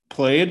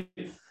played.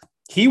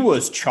 He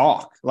was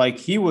chalk. Like,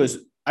 he was,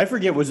 I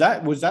forget, was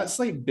that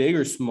slate big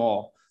or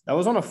small? That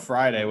was on a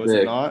Friday, was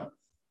big. It not?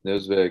 It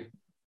was big.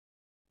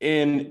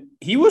 And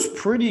he was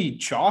pretty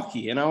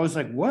chalky. And I was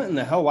like, what in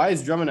the hell? Why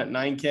is Drummond at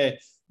 9K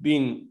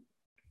being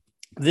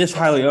this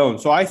highly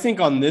owned? So I think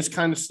on this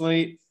kind of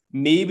slate,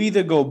 maybe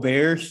the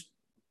Gobert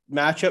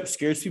matchup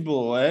scares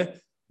people away,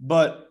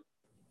 but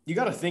you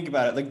got to think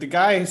about it. Like, the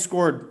guy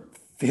scored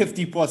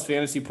 50 plus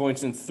fantasy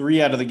points in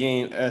 3 out of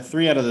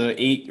the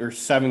 8 or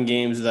 7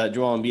 games that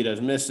Joel Embiid has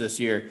missed this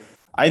year.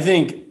 I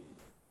think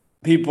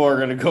people are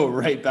going to go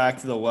right back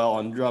to the well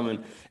on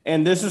Drummond.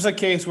 And this is a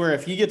case where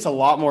if he gets a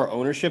lot more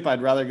ownership,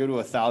 I'd rather go to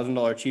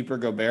 $1,000 cheaper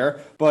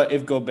Gobert. But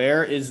if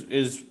Gobert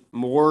is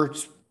more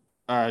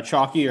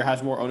chalky or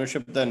has more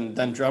ownership than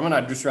Drummond,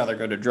 I'd just rather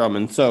go to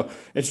Drummond. So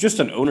it's just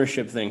an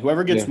ownership thing.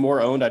 Whoever gets more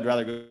owned, I'd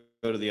rather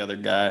go to the other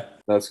guy.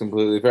 That's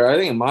completely fair. I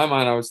think in my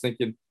mind, I was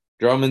thinking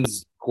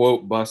Drummond's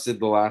quote busted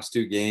the last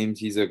 2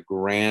 games. He's a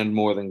grand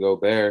more than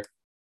Gobert.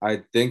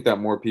 I think that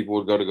more people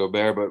would go to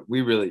Gobert, but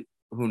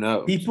who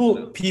knows?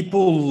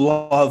 People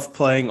love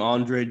playing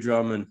Andre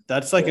Drummond.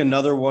 That's like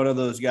another one of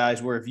those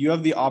guys where if you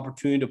have the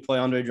opportunity to play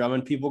Andre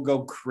Drummond, people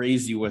go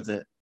crazy with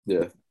it.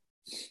 Yeah.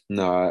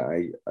 No,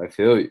 I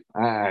feel you.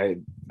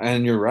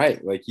 And you're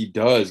right. Like, he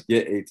does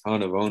get a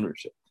ton of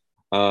ownership.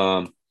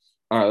 All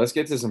right, let's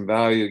get to some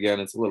value again.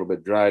 It's a little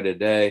bit dry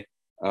today.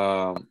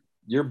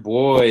 Your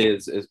boy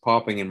is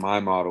popping in my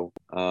model.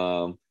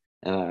 And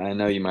I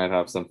know you might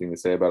have something to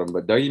say about him,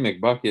 but Dougie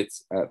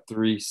McBuckets at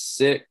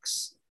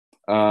 3-6.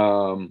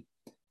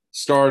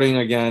 Starting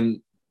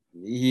again,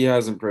 he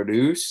hasn't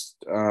produced,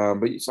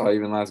 but you saw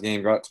even last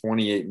game, got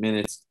 28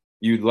 minutes.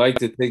 You'd like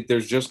to think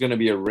there's just going to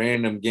be a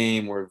random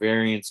game where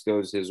variance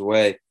goes his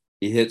way.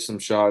 He hits some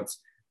shots,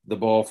 the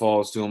ball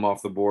falls to him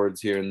off the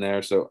boards here and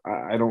there. So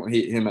I don't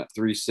hate him at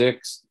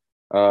 3-6.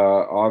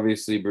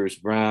 Obviously, Bruce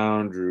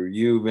Brown, Drew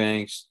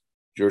Eubanks,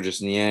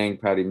 Georges Niang,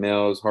 Patty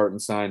Mills,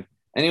 Hartenstein.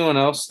 Anyone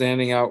else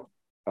standing out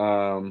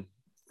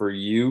for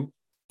you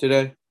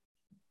today?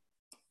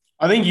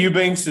 I think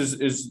Eubanks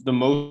is the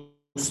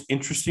most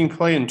interesting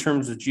play in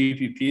terms of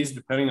GPPs,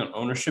 depending on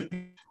ownership.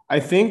 I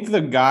think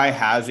the guy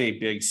has a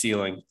big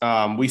ceiling.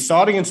 We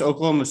saw it against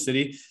Oklahoma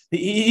City.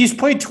 He's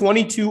played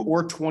 22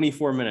 or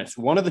 24 minutes,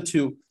 one of the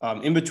two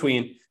in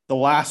between the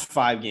last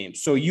 5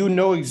 games. So you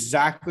know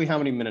exactly how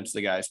many minutes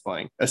the guy's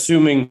playing,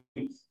 assuming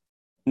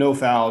no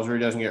fouls or he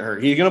doesn't get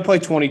hurt. He's going to play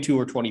 22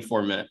 or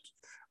 24 minutes.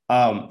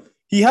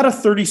 He had a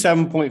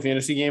 37-point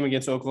fantasy game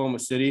against Oklahoma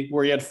City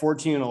where he had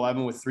 14 and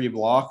 11 with 3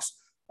 blocks.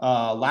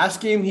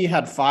 Last game, he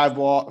had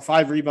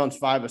 5 rebounds,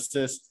 5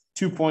 assists,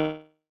 2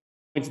 points,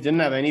 didn't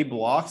have any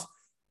blocks.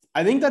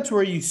 I think that's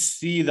where you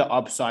see the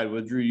upside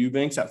with Drew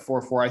Eubanks at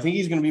 4-4. I think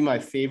he's going to be my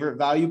favorite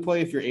value play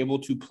if you're able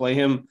to play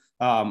him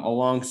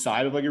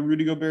alongside of like a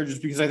Rudy Gobert,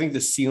 just because I think the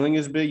ceiling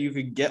is big. You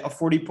could get a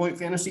 40-point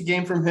fantasy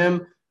game from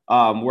him,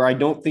 where I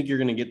don't think you're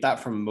going to get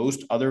that from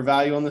most other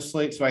value on the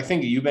slate. So I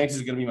think Eubanks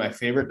is going to be my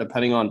favorite,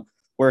 depending on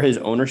where his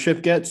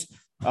ownership gets.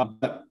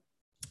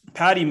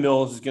 Patty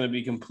Mills is going to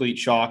be complete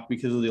shock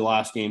because of the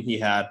last game he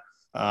had.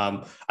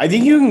 I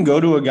think you can go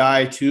to a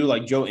guy too,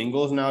 like Joe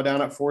Ingles now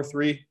down at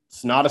 4-3.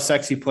 It's not a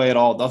sexy play at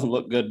all. It doesn't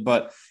look good,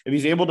 but if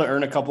he's able to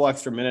earn a couple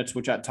extra minutes,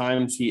 which at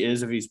times he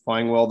is, if he's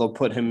playing well, they'll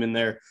put him in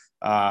there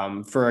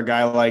for a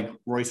guy like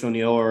Royce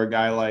O'Neal or a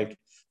guy like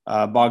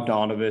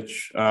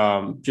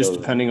Bogdanovich, just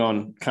depending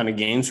on kind of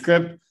game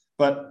script.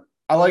 But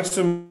I like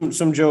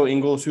some Joe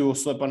Ingles who will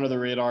slip under the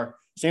radar.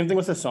 Same thing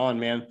with Hassan,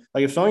 man.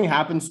 Like, if something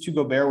happens to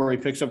Gobert where he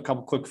picks up a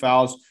couple quick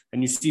fouls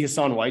and you see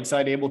Hassan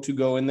Whiteside able to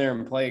go in there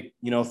and play,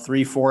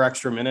 3-4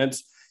 extra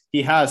minutes,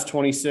 he has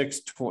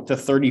 26 to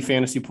 30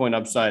 fantasy point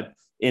upside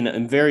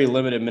in very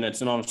limited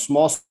minutes. And on a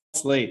small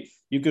slate,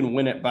 you can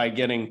win it by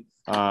getting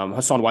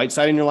Hassan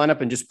Whiteside in your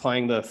lineup and just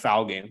playing the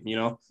foul game,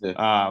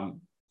 Yeah.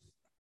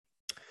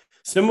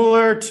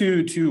 Similar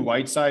to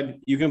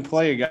Whiteside, you can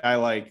play a guy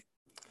like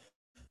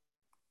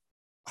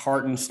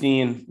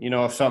Hartenstein,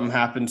 if something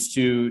happens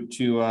to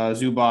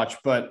Zubac.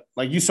 But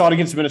like you saw it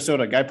against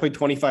Minnesota, guy played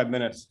 25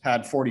 minutes,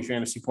 had 40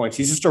 fantasy points.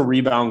 He's just a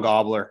rebound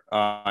gobbler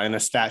and a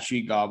stat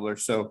sheet gobbler.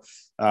 So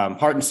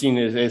Hartenstein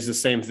is the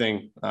same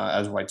thing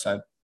as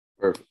Whiteside.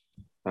 Perfect.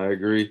 I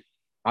agree.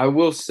 I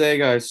will say,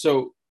 guys,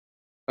 so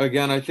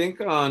again, I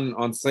think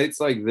on sites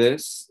like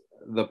this,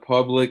 the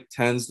public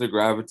tends to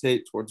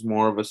gravitate towards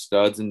more of a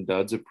studs and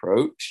duds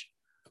approach.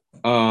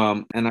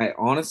 And I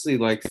honestly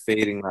like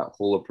fading that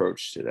whole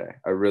approach today.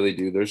 I really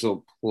do. There's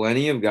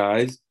plenty of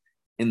guys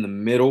in the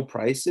middle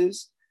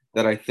prices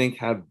that I think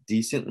have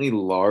decently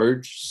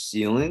large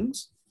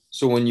ceilings.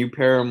 So when you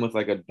pair them with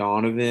like a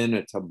Donovan,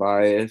 a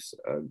Tobias,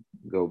 a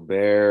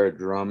Gobert, a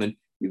Drummond,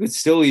 you could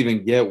still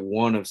even get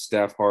one of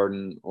Steph,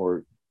 Harden,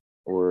 or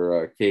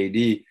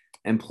KD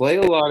and play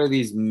a lot of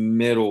these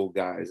middle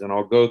guys. And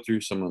I'll go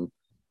through some of them.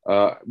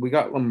 We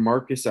got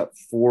LaMarcus at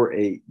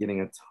 4'8", getting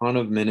a ton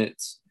of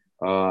minutes.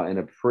 In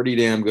a pretty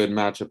damn good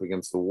matchup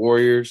against the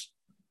Warriors.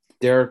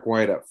 Derek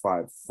White at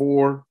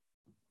 5'4",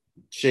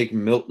 Shake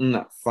Milton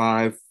at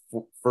 5,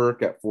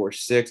 Furk at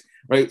 4'6",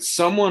 right?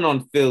 Someone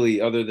on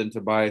Philly other than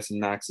Tobias and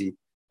Maxey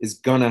is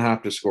going to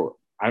have to score.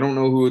 I don't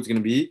know who it's going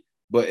to be,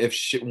 but if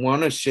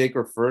one of Shake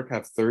or Furk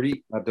have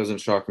 30, that doesn't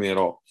shock me at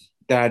all.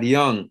 Thad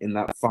Young in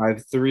that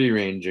 5'3"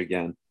 range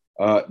again.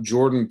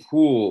 Jordan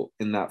Poole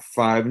in that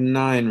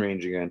 5'9"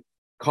 range again.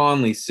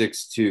 Conley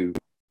 6'2",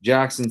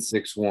 Jackson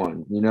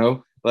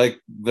 6'1",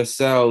 like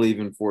Vassell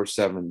even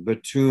 4'7",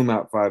 Batum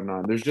at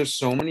 5'9". There's just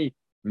so many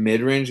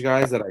mid-range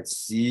guys that I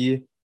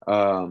see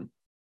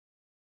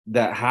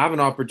that have an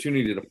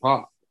opportunity to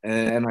pop.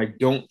 And I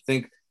don't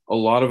think a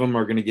lot of them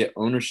are going to get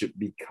ownership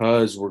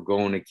because we're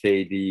going to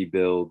KD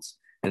builds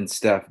and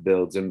Steph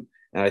builds. And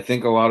I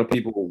think a lot of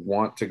people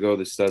want to go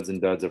the studs and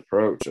duds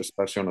approach,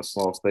 especially on a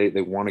small slate.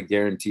 They want to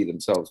guarantee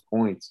themselves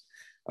points.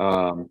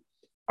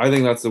 I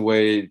think that's the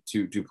way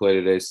to play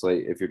today's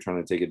slate if you're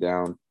trying to take it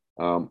down.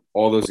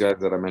 All those guys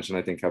that I mentioned,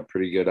 I think, have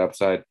pretty good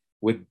upside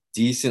with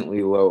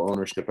decently low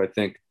ownership. I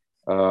think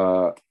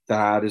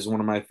Thad is one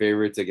of my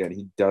favorites. Again,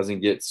 he doesn't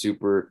get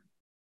super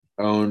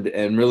owned.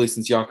 And really,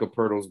 since Jakob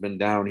Poeltl's been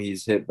down,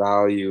 he's hit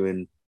value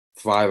in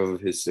 5 of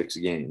his 6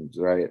 games,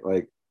 right?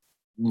 Like,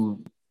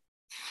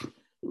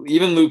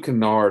 even Luke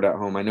Kennard at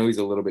home, I know he's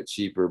a little bit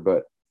cheaper,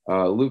 but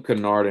Luke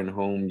Kennard in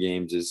home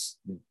games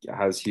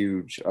has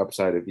huge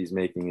upside if he's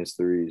making his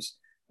threes.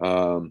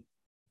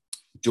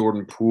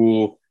 Jordan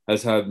Poole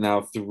has had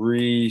now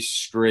 3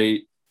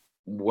 straight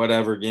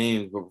whatever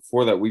games, but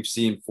before that we've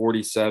seen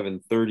 47,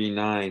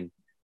 39,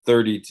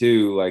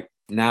 32. Like,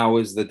 now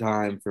is the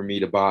time for me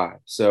to buy.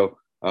 So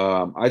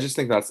I just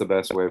think that's the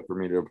best way for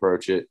me to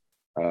approach it.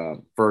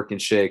 Furk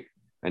and Shake,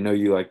 I know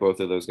you like both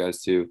of those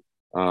guys too.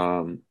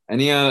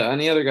 Any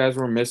other guys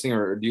we're missing,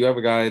 or do you have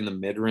a guy in the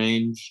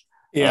mid-range?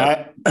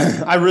 Yeah,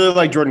 I really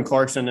like Jordan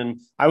Clarkson,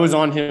 and I was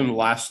on him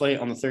last slate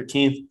on the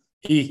 13th.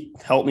 He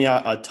helped me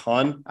out a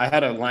ton. I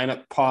had a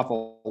lineup pop a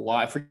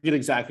lot. I forget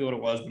exactly what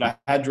it was, but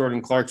I had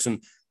Jordan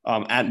Clarkson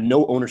at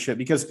no ownership,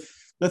 because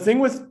the thing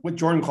with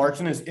Jordan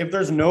Clarkson is if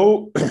there's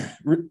no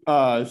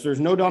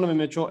Donovan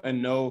Mitchell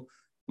and no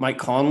Mike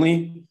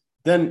Conley,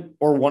 then,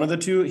 or one of the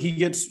two, he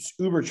gets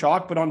uber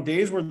chalk. But on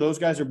days where those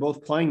guys are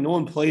both playing, no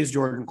one plays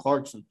Jordan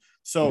Clarkson.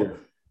 So yeah.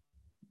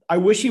 I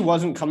wish he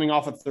wasn't coming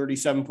off a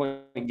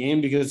 37-point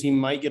game, because he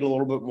might get a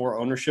little bit more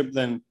ownership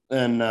than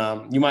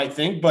you might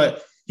think.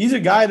 But he's a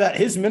guy that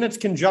his minutes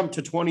can jump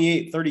to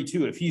 28,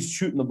 32 if he's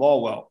shooting the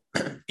ball well.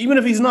 Even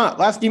if he's not.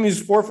 Last game, he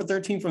was 4 for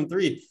 13 from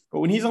 3.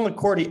 But when he's on the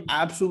court, he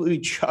absolutely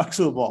chucks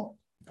the ball.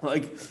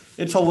 Like,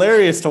 it's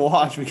hilarious to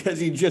watch, because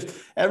he just,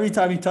 every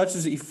time he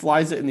touches it, he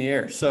flies it in the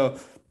air. So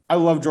I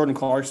love Jordan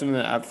Clarkson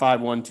at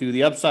 5-1-2.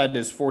 The upside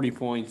is 40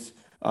 points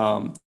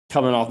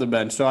coming off the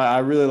bench. So I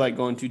really like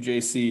going to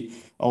JC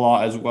a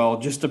lot as well,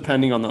 just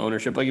depending on the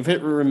ownership. Like, if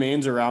it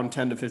remains around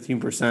 10 to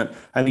 15%,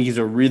 I think he's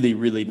a really,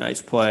 really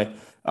nice play.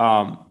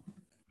 And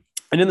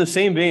in the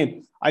same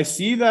vein, I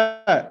see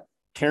that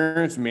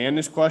Terrence Mann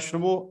is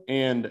questionable.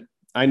 And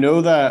I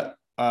know that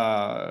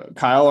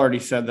Kyle already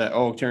said that,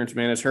 Terrence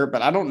Mann is hurt,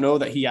 but I don't know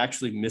that he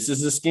actually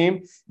misses this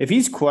game. If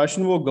he's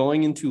questionable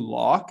going into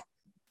lock,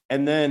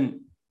 and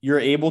then you're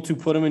able to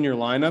put him in your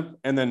lineup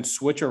and then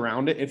switch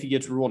around it if he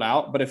gets ruled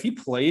out. But if he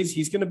plays,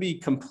 he's going to be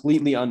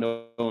completely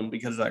unknown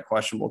because of that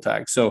questionable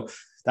tag. So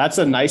that's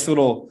a nice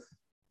little,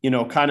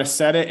 kind of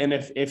set it. And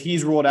if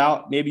he's ruled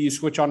out, maybe you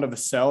switch on to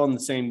Vassell in the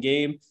same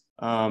game,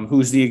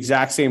 who's the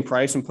exact same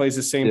price and plays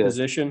the same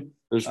position.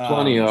 There's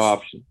plenty of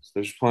options.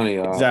 There's plenty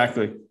of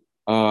exactly.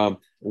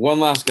 One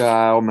last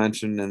guy I'll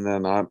mention, and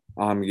then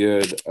I'm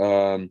good.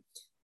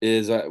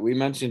 Is we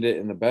mentioned it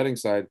in the betting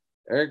side.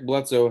 Eric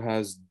Bledsoe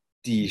has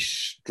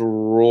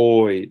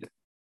destroyed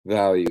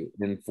value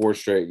in 4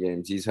 straight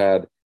games. He's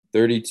had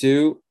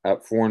 32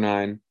 at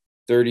 4.9,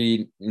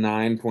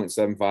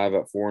 39.75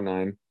 at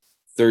 4.9,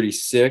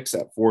 36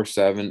 at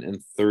 4.7,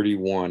 and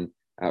 31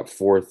 at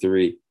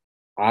 4.3.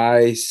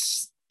 I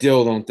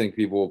still don't think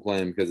people will play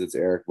him because it's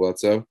Eric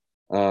Bledsoe.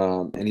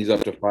 And he's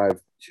up to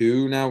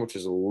 5.2 now, which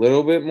is a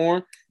little bit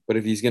more. But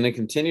if he's going to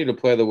continue to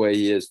play the way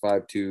he is,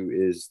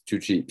 5'2" is too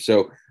cheap.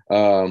 So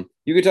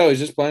you can tell he's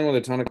just playing with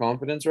a ton of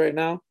confidence right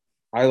now.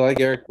 I like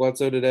Eric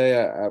Bledsoe today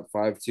at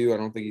 5'2". I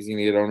don't think he's going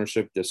to get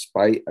ownership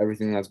despite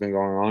everything that's been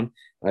going on.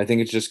 I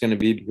think it's just going to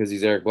be because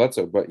he's Eric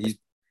Bledsoe. But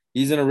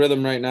he's in a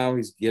rhythm right now.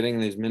 He's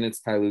getting these minutes.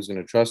 Ty Lue's going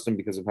to trust him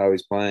because of how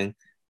he's playing.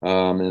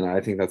 And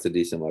I think that's a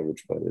decent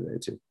leverage play today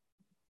too,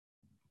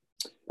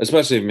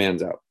 especially if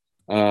Man's out.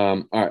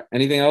 All right.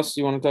 Anything else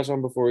you want to touch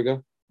on before we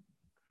go?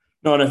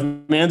 No, and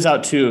if Man's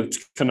out too,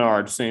 it's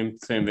Kennard, same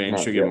vein,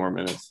 should get more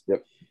minutes.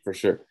 Yep, for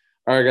sure.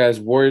 All right, guys.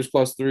 Warriors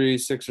 +3,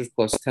 Sixers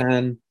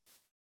 +10.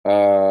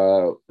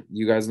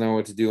 You guys know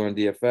what to do on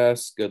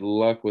DFS. Good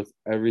luck with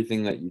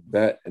everything that you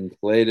bet and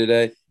play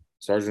today.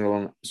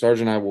 Sergeant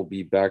and I will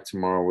be back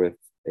tomorrow with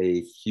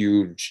a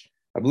huge,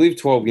 I believe,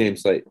 12-game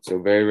slate. So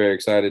very, very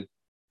excited.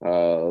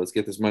 Let's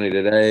get this money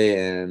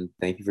today, and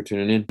thank you for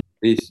tuning in.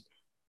 Peace.